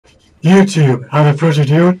YouTube, how the first you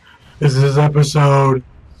doing? This is episode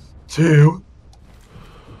 2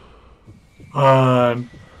 on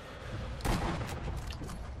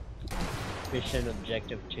Mission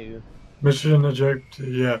Objective 2. Mission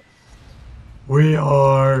Objective, yeah. We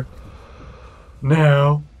are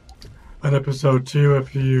now on episode 2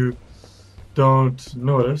 if you don't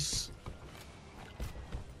notice.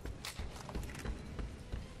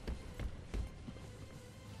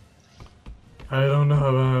 I don't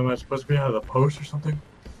know, am I supposed to be out of the post or something?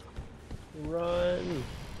 Run!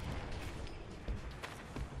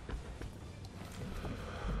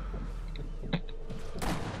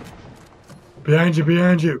 Behind you,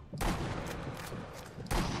 behind you!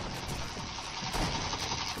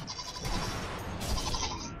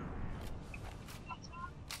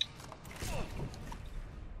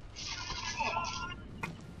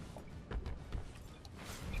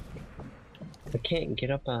 I can't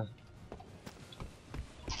get up a...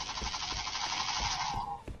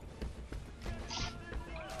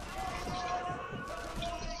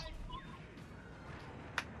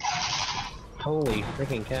 Holy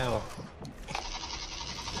freaking cow.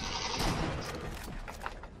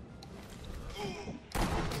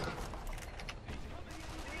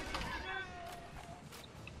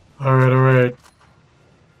 Alright.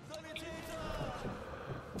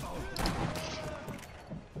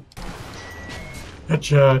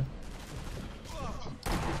 Headshot.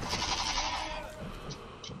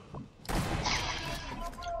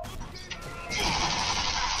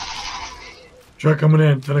 Truck coming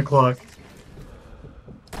in, 10 o'clock.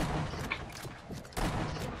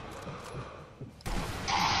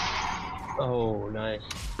 Oh, nice.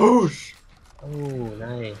 Boosh! Oh,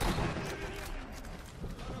 nice.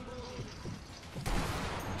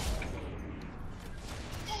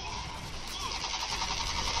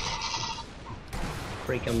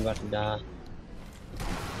 Freak, I'm about to die.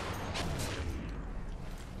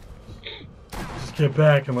 Just get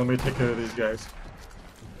back and let me take care of these guys.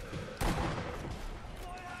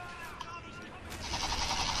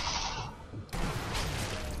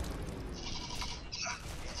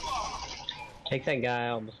 Take that guy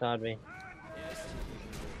out beside me.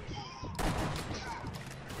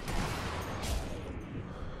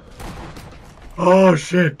 Oh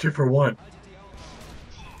shit, 2 for 1.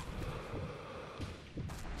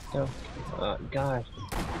 Oh, God.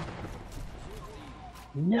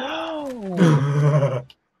 No!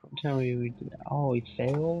 Tell me we did. Oh, he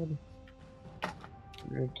failed?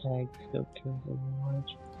 Rear tag, scope kills,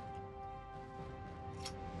 watch.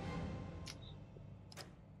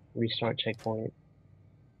 Restart checkpoint.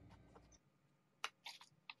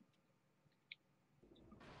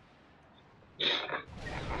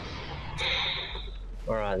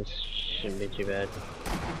 Alright, this shouldn't be too bad.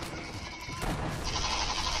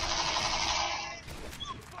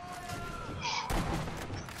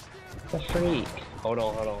 The freak! Hold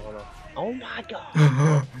on. Oh my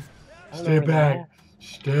god! Stay back.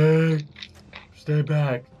 Stay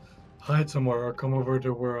back. Hide somewhere or come over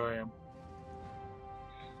to where I am.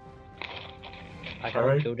 I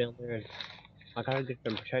gotta go down there and I gotta get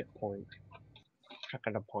them checkpoints. Check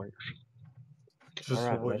the points. Just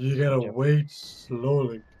Alright, you gotta wait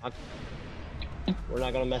slowly. We're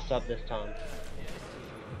not gonna mess up this time.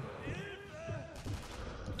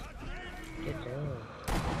 Get down.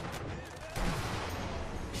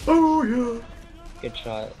 Oh yeah. Good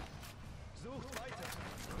shot.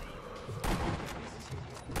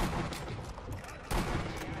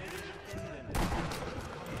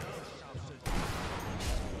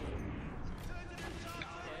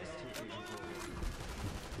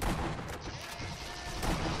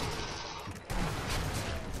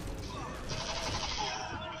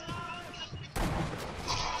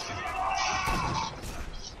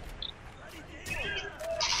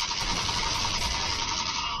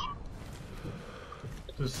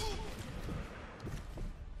 Just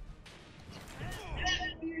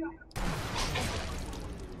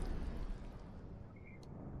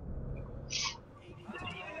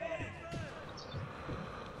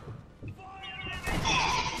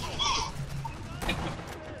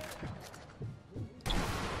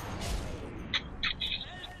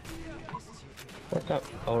What's up?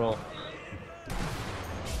 Oh no.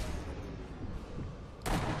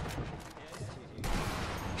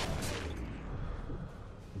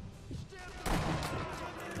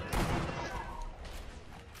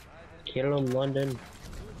 Kill him, London.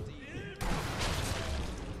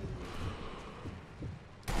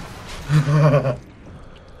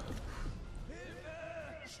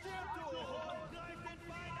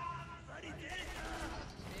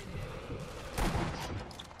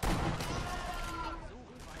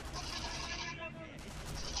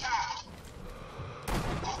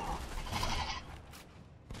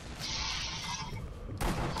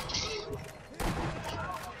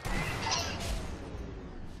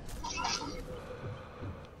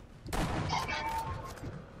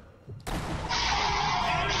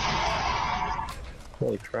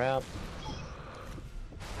 Holy crap.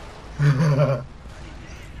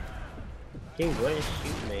 Dude, what is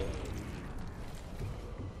shooting me?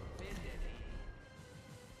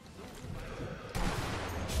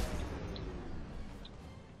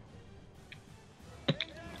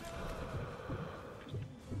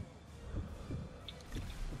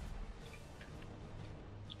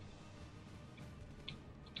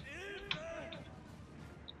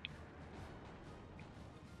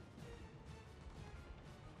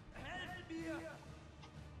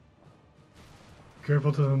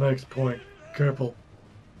 Careful to the next point. Careful.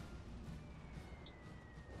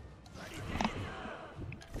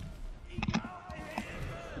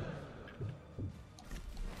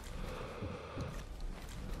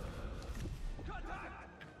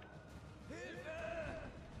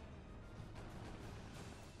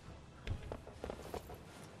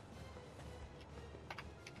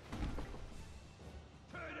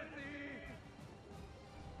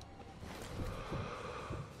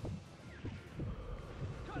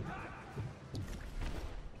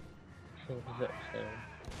 What does that sound?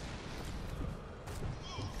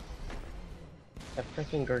 A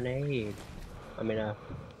freaking grenade. I mean, Let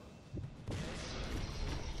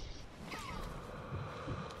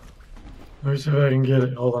me see if I can get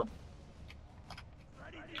it. Hold on.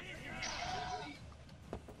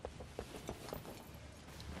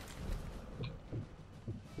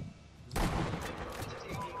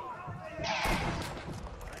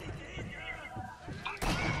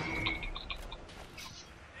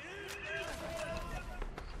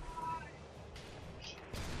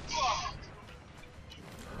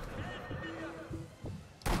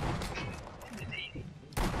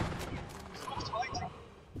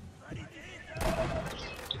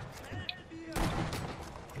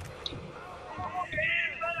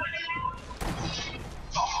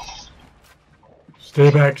 Stay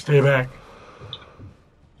back, stay back.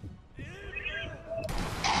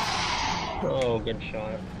 oh, good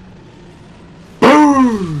shot.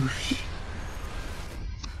 Boosh!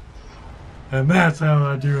 And that's how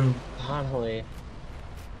I do them. Finally.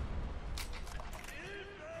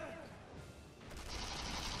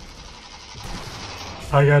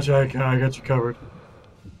 I got you, I got you covered.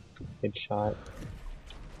 Good shot.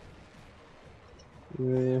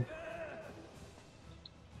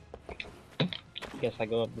 Guess I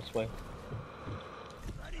go up this way.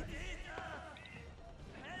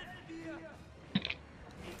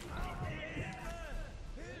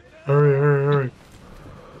 Hurry, hurry, hurry.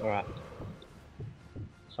 Alright.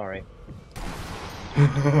 Sorry.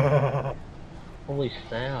 Holy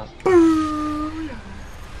snap.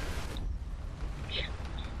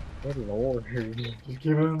 Good lord. Just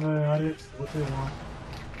give them the audience what they want.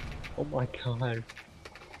 Oh my god.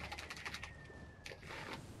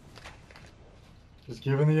 Just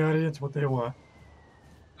giving the audience what they want.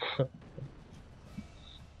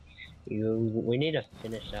 We need to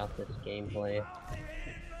finish out this gameplay.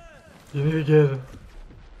 You need to get...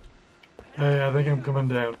 Hey, I think I'm coming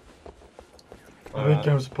down. I think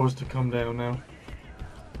I'm supposed to come down now.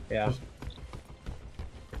 Yeah. Just...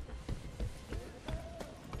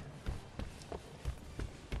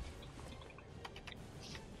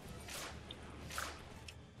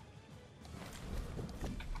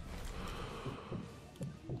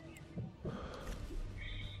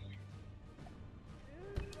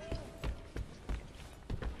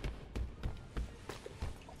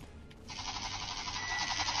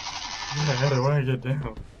 Yeah, how do I get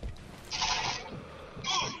down?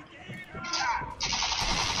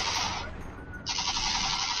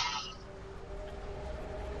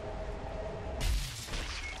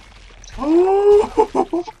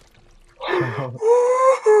 Oh!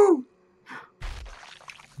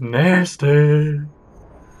 Nasty.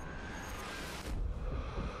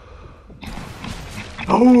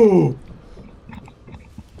 Oh!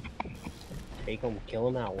 Take him, kill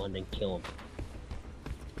him out one, then kill him.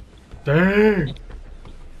 Dang!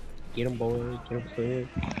 Get him, boy, get him food.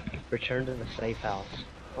 Return to the safe house.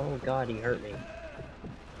 Oh god, he hurt me.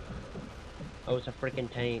 Oh, it's a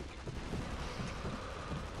freaking tank.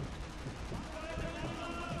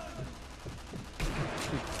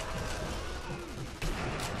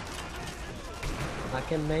 I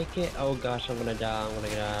can make it. Oh gosh, I'm gonna die. I'm gonna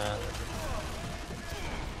get out of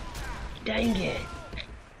Dang it!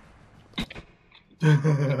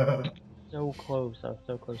 So close. I was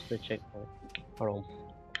so close to the checkpoint. Hold on.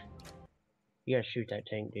 You gotta shoot that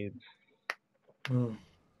tank, dude. Hmm.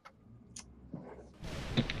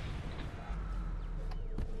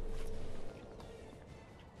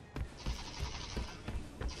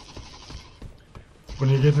 When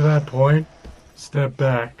you get to that point, step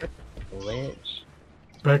back. Glitch.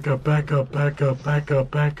 Back up, back up, back up, back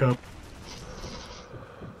up, back up.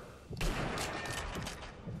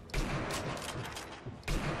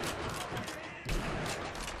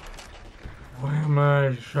 Why am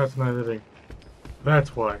I shots not hitting?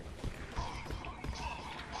 That's why.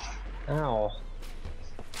 Ow.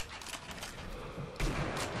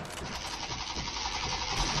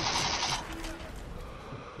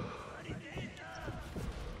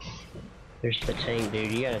 There's the tank,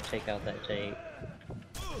 dude. You gotta take out that tank.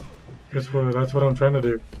 Guess what? That's what I'm trying to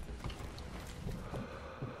do.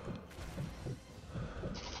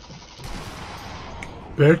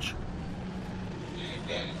 Bitch.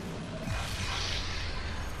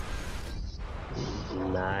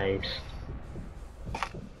 Nice.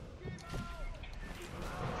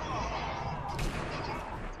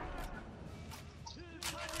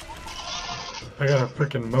 I got a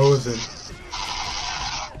freaking Mosin.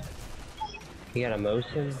 You got a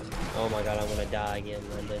Mosin? Oh my god, I'm gonna die again,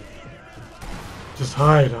 London. Just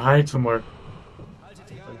hide. Hide somewhere.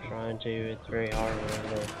 I'm trying to. It's very hard when I'm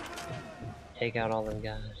gonna take out all them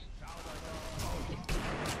guys.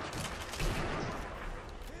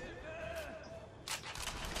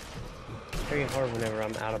 It's very hard whenever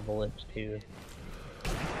I'm out of bullets, too.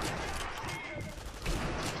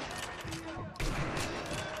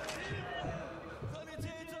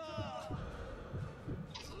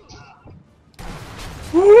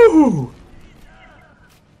 Woo!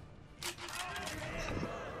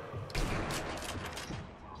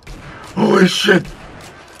 Holy shit!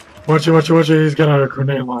 Watch it, watch it, watch it. He's got a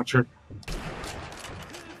grenade launcher.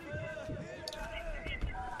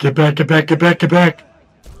 Get back, get back, get back, get back!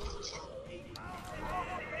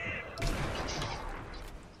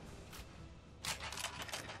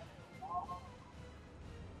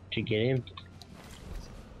 Did you get him?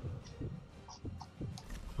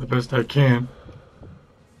 The best I can.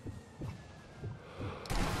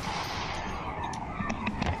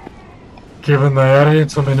 Giving the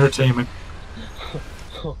audience some entertainment.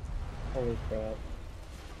 Holy crap.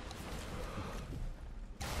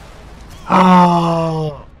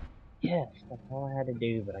 Ah! Yes, that's all I had to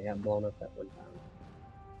do, but I got blown up that one time.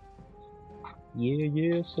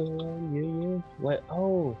 Yeah, son, yeah. What?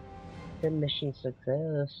 Oh, good mission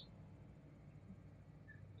success.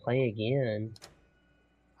 Play again.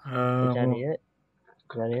 Is that Well, it?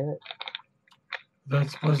 Is that it?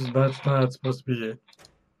 that's not supposed to be it.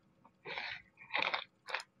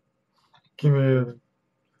 Give me a...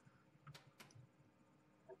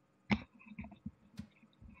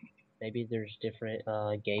 Maybe there's different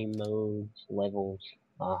game modes, levels.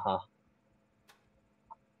 Aha.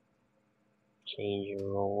 Change your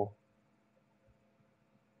role.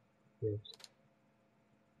 Yes.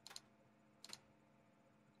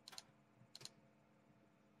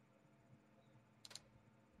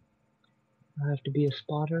 I have to be a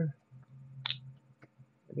spotter?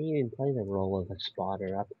 I didn't even play the role of a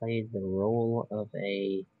spotter. I played the role of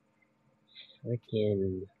a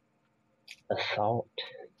freaking assault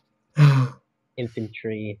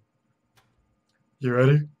infantry. You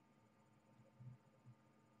ready?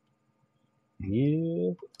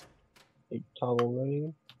 Yeah. Big toggle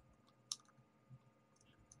running.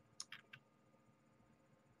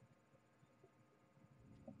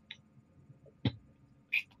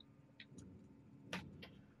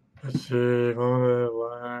 Let's see. If all the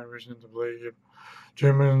line reason to believe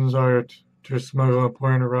Germans are to smuggle a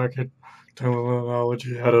pointer rocket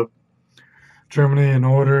technology out of Germany in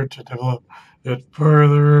order to develop it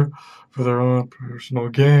further for their own personal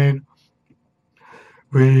gain.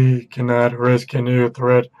 We cannot risk a new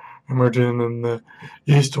threat emerging in the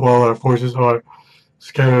east while our forces are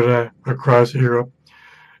scattered across Europe.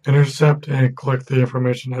 Intercept and collect the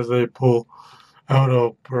information as they pull out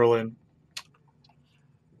of Berlin.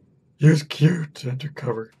 Use Q to enter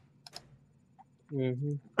cover.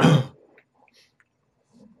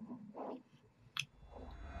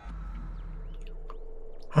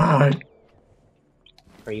 Hi.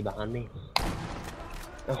 Are you behind me?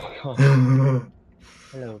 Oh god.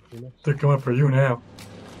 Hello, penis. They're coming for you now.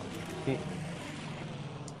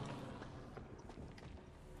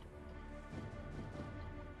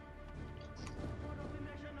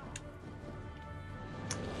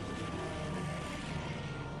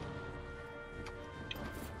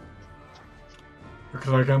 Looks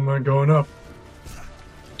like I'm going up.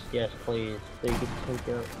 Yes, please. So you can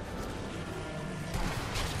take out.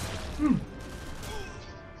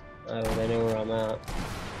 Oh, they know where I'm at.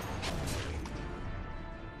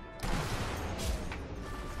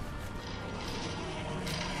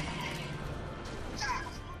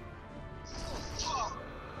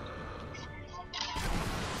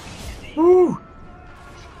 Woo!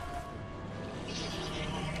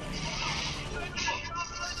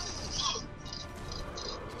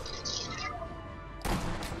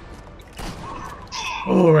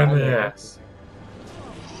 Oh, right in I the know. ass.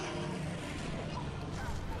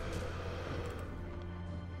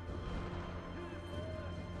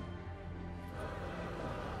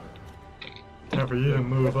 Time for you to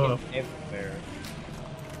move Freaking up. everywhere.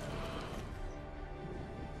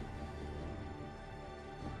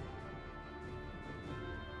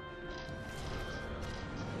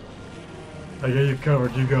 I got you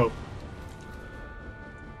covered. You go.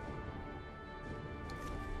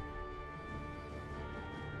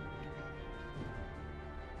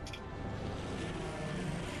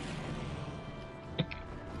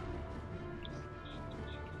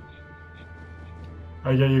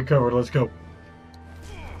 I got you covered. Let's go.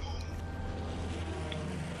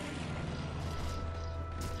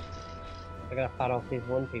 I gotta fight off these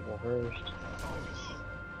one people first.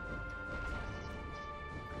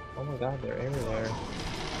 Oh my god, they're everywhere.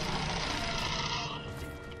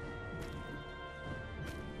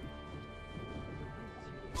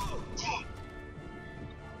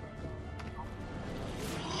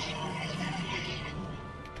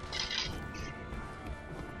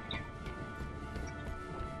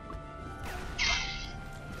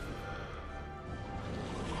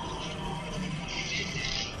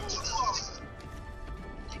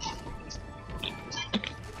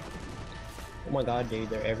 Oh my god, dude,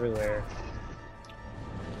 they're everywhere.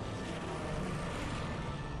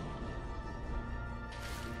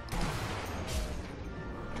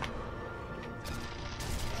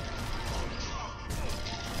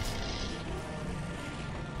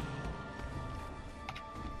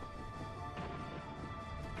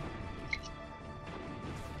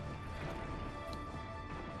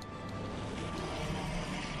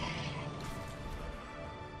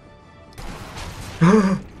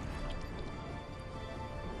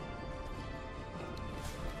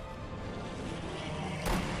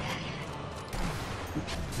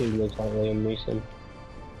 Dude looks like Liam Neeson.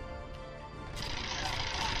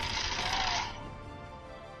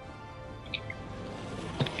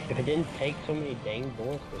 If it didn't take so many dang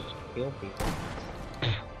bullets to just kill people.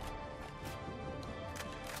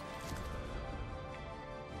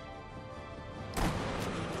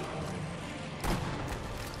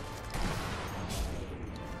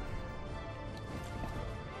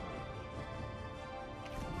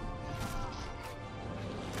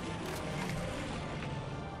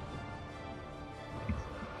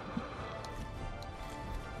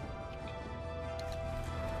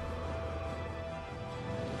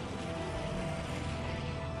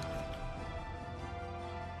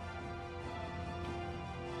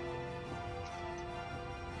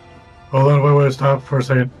 Hold on, wait, stop for a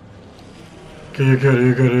second. Okay, you're good,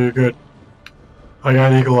 you're good, you're good. I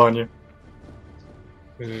got eagle on you.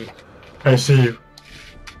 I see you.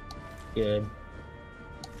 Good.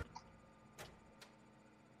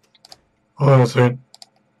 Hold on a second.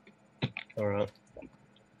 Alright.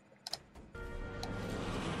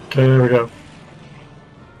 Okay, there we go.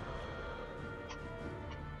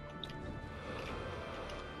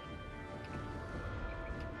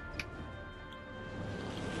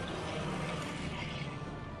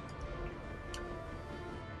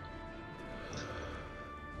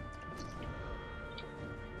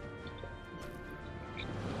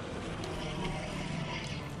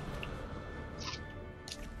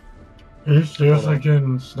 Are you seriously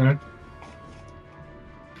getting snacked?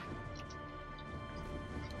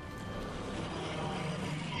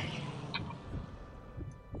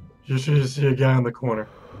 You should see a guy in the corner.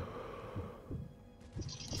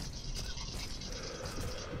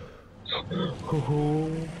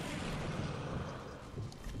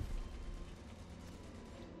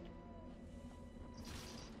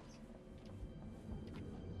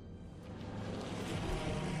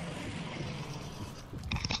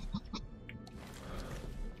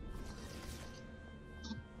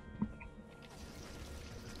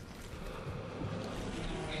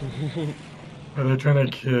 Are they trying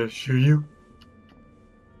to shoot you?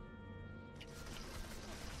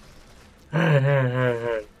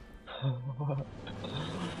 Hey. I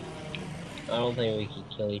don't think we can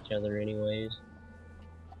kill each other anyways.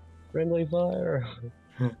 Friendly fire!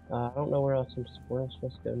 I don't know where else I'm supposed to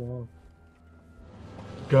go now.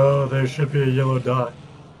 Go, there should be a yellow dot.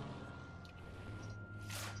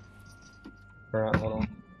 Alright, hold on.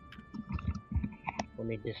 Let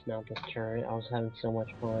me dismount this turret. I was having so much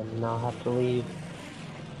fun. Now I have to leave.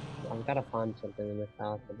 I've gotta find something in this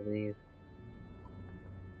house, I believe.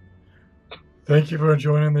 Thank you for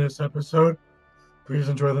joining this episode. Please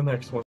enjoy the next one.